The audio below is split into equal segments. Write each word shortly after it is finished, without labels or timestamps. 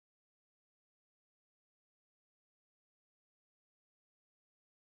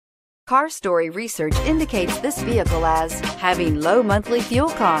Car Story research indicates this vehicle as having low monthly fuel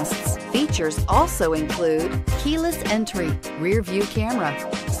costs. Features also include keyless entry, rear view camera,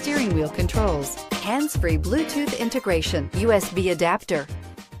 steering wheel controls, hands-free Bluetooth integration, USB adapter.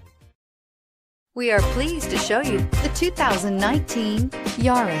 We are pleased to show you the 2019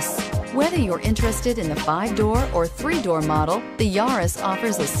 Yaris. Whether you're interested in the 5-door or 3-door model, the Yaris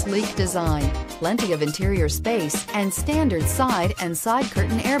offers a sleek design, plenty of interior space, and standard side and side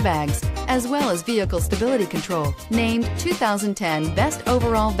curtain airbags, as well as vehicle stability control. Named 2010 Best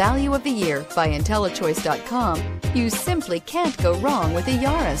Overall Value of the Year by IntelliChoice.com, you simply can't go wrong with a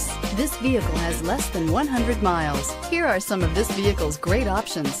Yaris. This vehicle has less than 100 miles. Here are some of this vehicle's great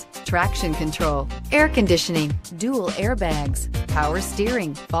options: traction control, air conditioning, dual airbags, power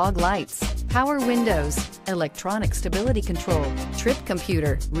steering, fog lights, power windows, electronic stability control, trip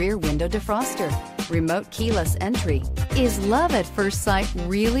computer, rear window defroster, remote keyless entry. Is love at first sight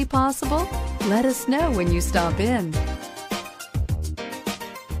really possible? Let us know when you stop in.